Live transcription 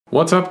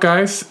What's up,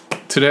 guys?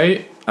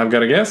 Today I've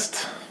got a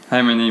guest.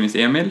 Hi, my name is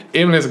Emil.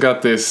 Emil has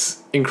got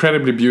this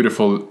incredibly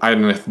beautiful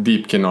Idoneth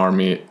Deepkin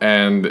army,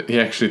 and he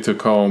actually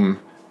took home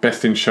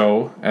Best in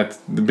Show at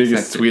the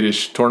biggest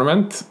Swedish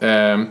tournament.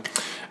 And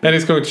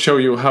he's going to show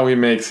you how he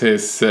makes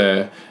his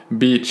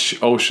beach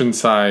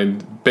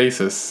oceanside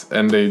bases,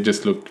 and they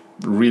just look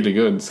really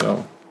good.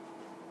 So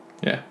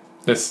yeah,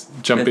 let's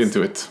jump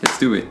into it. Let's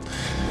do it.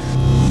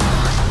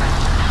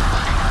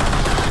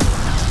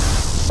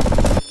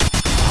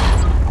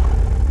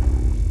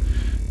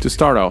 To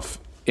start off,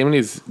 Emil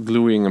is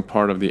gluing a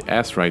part of the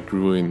Azryte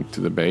Ruin to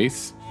the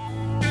base.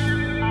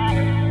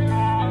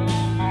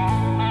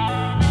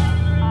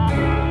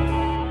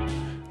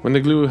 When the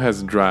glue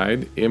has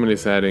dried, Emil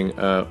is adding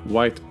a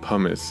white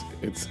pumice.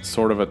 It's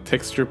sort of a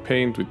texture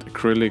paint with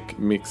acrylic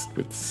mixed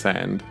with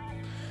sand.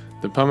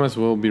 The pumice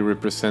will be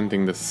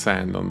representing the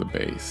sand on the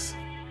base.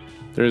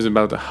 There is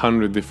about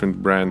 100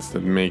 different brands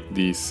that make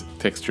these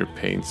texture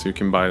paints, so you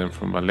can buy them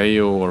from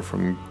Vallejo or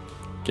from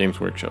Games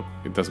Workshop,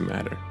 it doesn't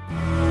matter.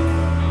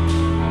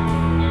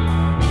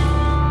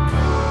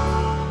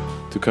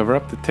 To cover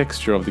up the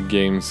texture of the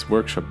Games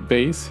Workshop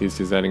base, he's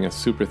just adding a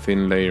super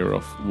thin layer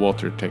of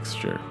water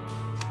texture.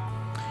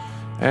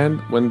 And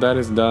when that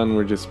is done,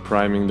 we're just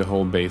priming the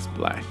whole base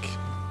black.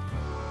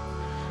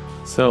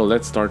 So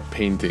let's start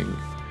painting.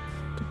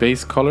 The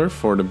base color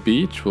for the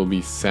beach will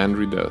be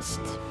Zandri Dust.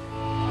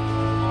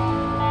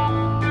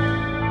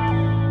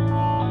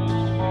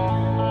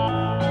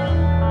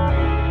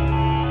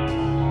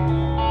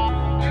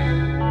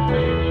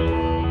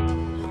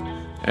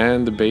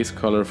 And the base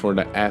color for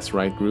the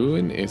Azryte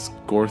Ruin is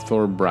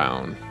Gorthor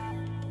Brown.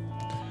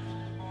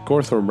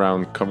 Gorthor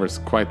Brown covers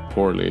quite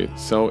poorly,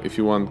 so if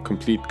you want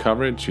complete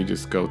coverage, you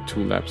just go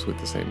 2 laps with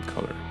the same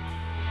color.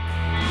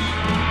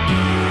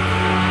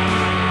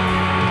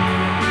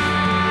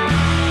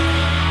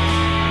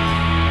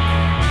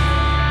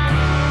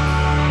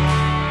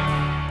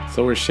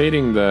 So we're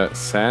shading the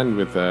sand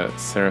with a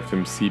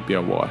Seraphim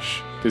Sepia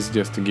wash. This is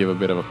just to give a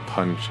bit of a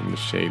punch in the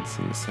shades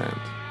in the sand.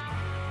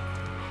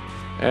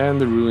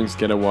 And the ruins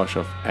get a wash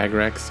of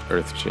Agrax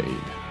Earthshade.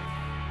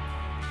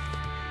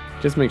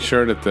 Just make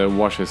sure that the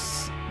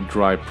washes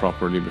dry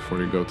properly before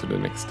you go to the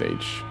next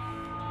stage.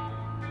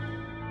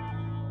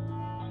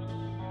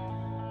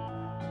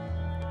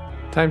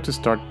 Time to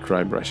start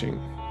dry brushing.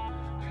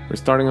 We're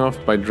starting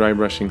off by dry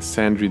brushing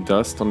Zandri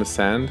Dust on the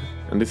sand,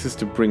 and this is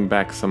to bring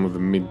back some of the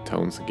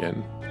mid-tones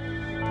again.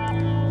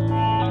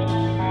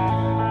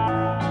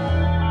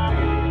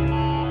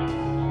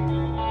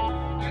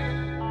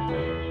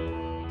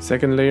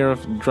 Second layer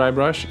of dry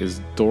brush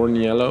is Dorn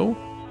Yellow.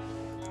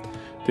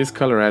 This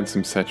color adds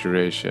some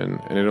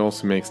saturation, and it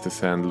also makes the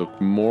sand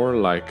look more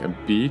like a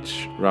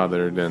beach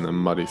rather than a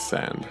muddy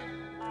sand.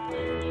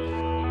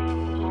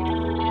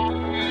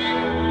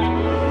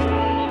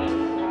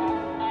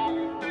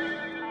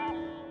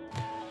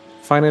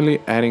 Finally,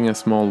 adding a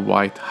small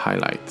white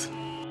highlight.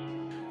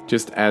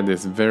 Just add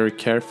this very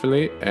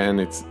carefully, and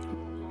it's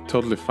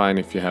totally fine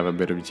if you have a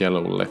bit of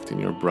yellow left in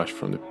your brush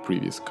from the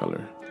previous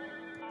color.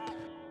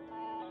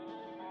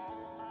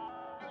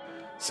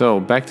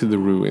 So, back to the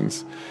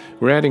ruins.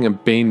 We're adding a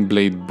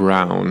Baneblade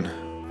Brown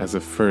as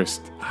a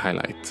first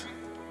highlight.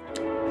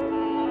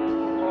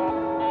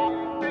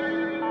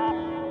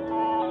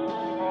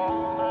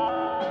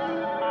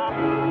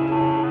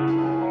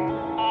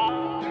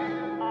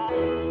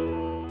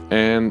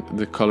 And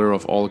the color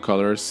of all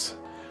colors,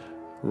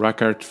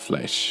 Rakarth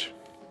Flesh.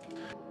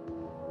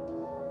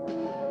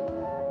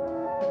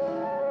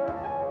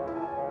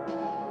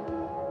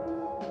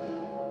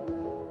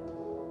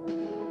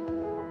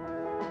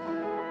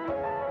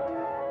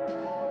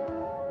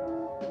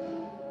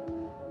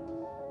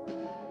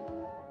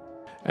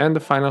 And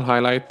the final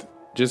highlight,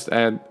 just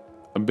add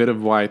a bit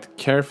of white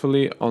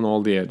carefully on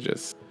all the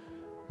edges.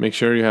 Make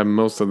sure you have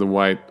most of the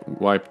white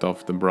wiped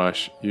off the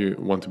brush. You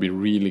want to be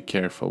really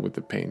careful with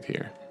the paint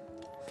here.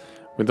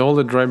 With all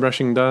the dry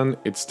brushing done,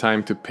 it's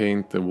time to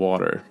paint the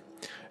water.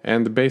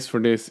 And the base for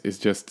this is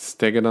just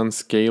Stegadon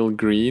Scale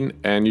Green,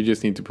 and you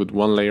just need to put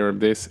 1 layer of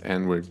this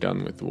and we're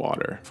done with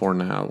water for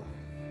now.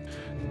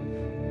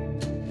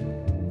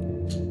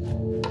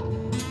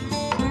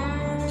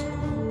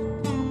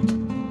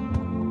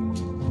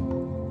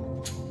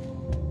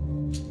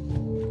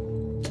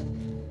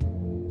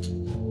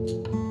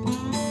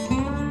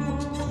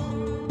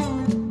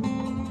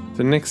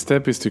 The next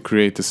step is to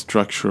create the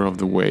structure of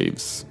the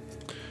waves.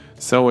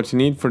 So what you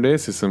need for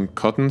this is some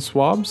cotton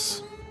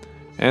swabs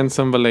and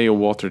some Vallejo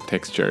water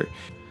texture.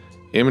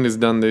 Emil has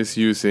done this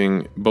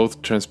using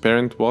both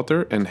transparent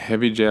water and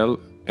heavy gel,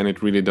 and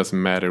it really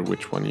doesn't matter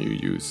which one you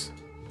use.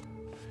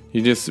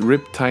 You just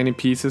rip tiny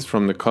pieces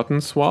from the cotton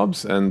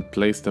swabs and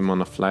place them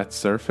on a flat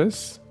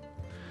surface.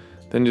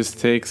 Then just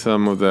take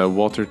some of the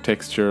water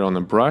texture on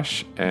a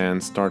brush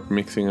and start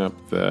mixing up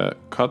the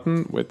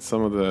cotton with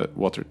some of the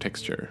water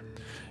texture.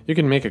 You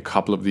can make a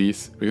couple of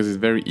these, because it's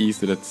very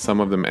easy that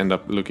some of them end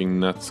up looking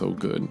not so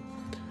good.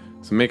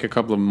 So make a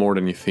couple of more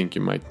than you think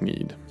you might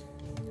need.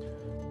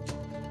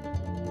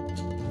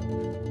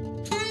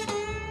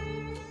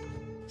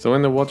 So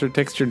when the water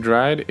texture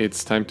dried,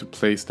 it's time to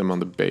place them on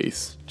the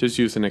base. Just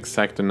use an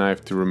X-Acto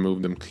knife to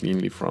remove them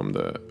cleanly from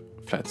the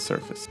flat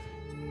surface.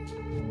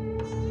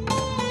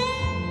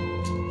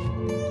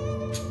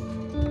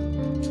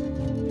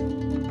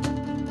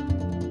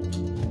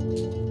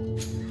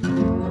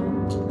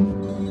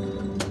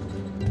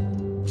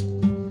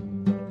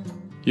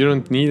 You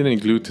don't need any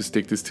glue to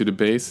stick this to the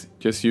base,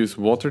 just use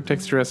water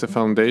texture as a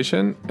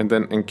foundation and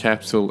then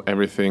encapsulate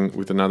everything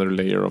with another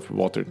layer of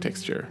water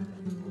texture.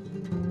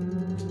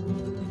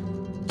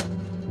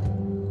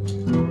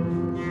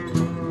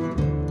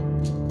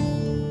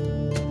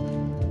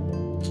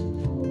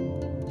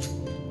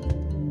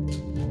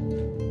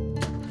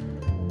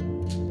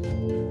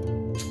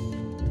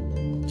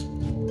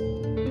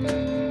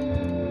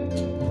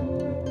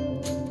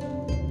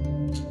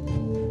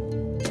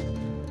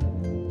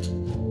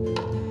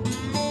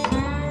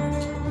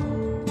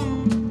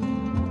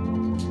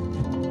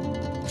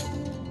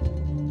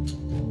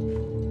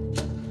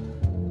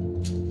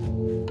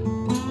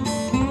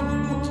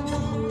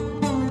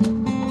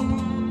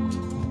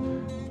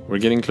 We're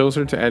getting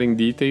closer to adding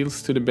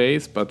details to the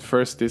base, but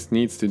first this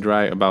needs to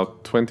dry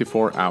about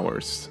 24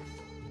 hours.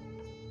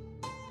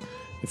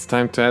 It's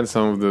time to add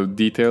some of the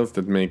details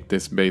that make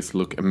this base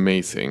look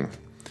amazing.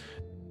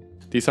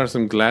 These are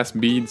some glass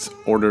beads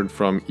ordered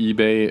from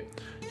eBay.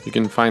 You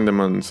can find them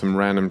on some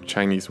random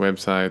Chinese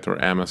website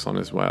or Amazon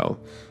as well.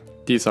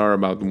 These are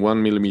about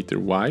 1 mm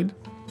wide.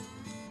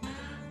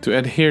 To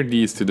adhere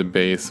these to the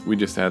base, we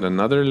just add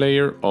another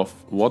layer of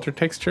water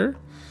texture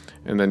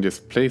and then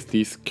just place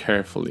these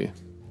carefully.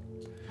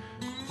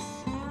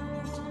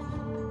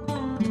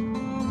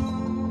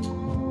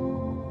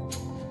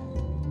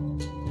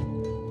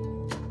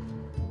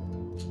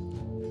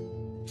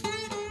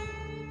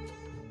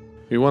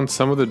 We want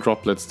some of the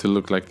droplets to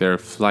look like they're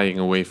flying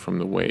away from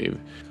the wave.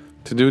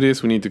 To do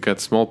this, we need to cut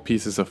small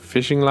pieces of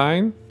fishing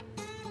line.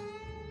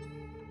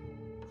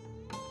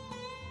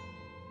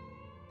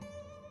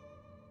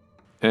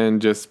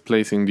 And just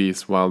placing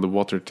these while the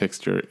water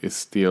texture is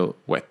still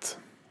wet.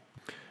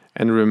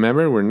 And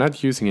remember, we're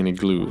not using any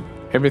glue.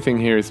 Everything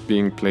here is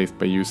being placed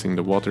by using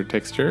the water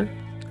texture.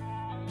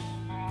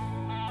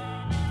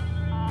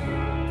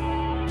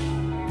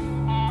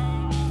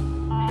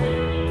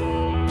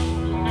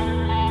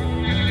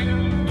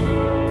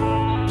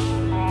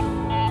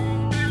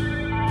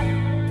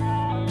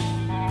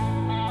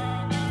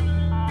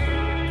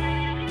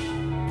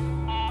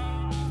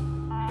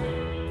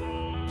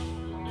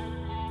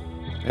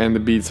 And the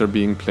beads are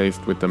being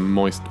placed with a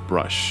moist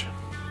brush.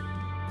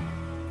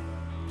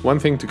 One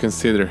thing to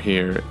consider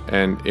here,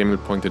 and Emil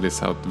pointed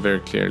this out very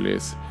clearly,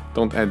 is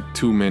don't add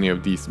too many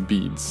of these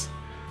beads.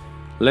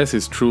 Less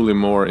is truly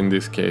more in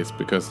this case,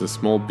 because the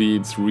small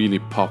beads really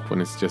pop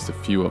when it's just a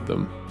few of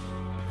them.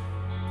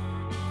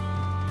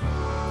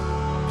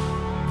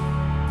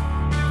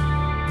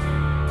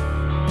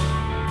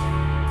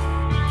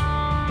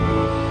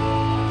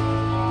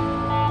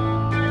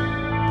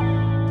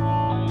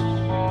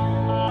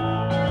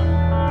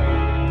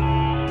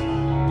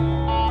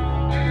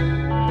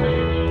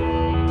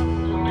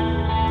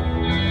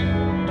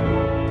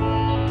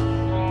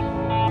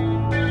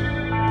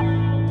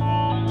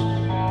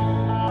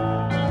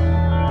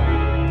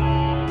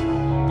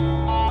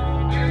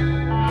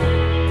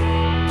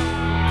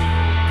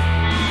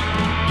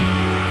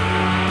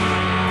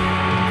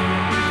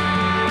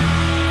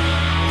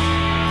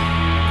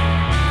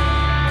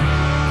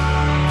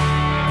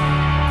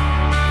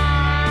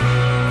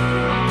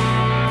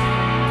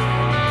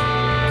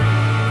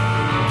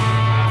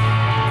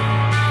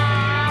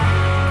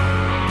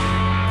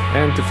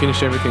 And to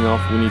finish everything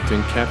off, we need to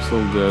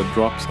encapsulate the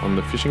drops on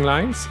the fishing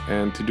lines,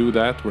 and to do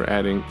that we're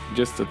adding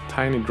just a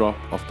tiny drop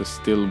of the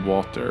still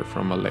water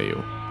from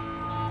Vallejo.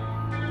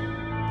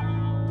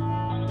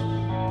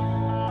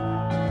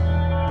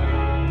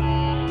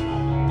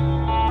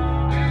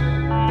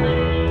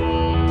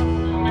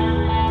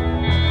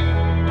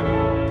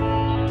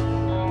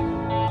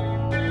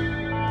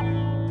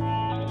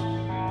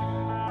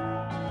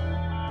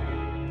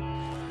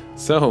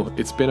 So,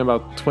 it's been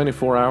about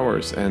 24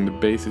 hours and the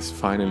base is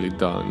finally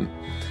done.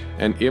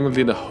 And Emil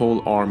did a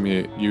whole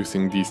army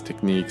using these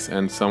techniques,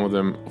 and some of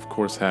them of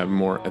course have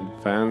more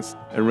advanced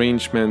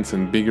arrangements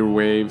and bigger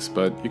waves,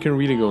 but you can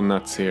really go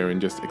nuts here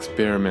and just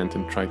experiment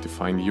and try to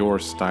find your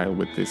style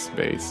with this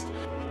base.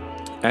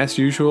 As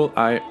usual,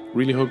 I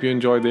really hope you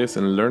enjoyed this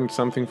and learned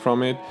something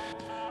from it.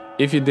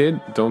 If you did,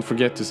 don't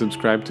forget to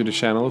subscribe to the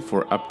channel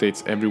for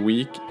updates every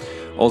week.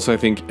 Also, I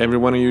think every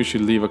one of you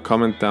should leave a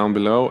comment down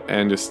below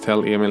and just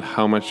tell Emil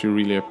how much you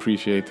really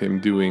appreciate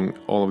him doing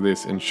all of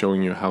this and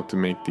showing you how to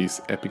make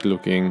these epic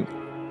looking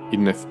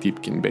Idoneth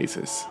Deepkin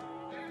bases.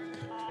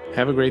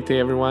 Have a great day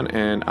everyone,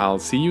 and I'll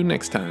see you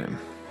next time.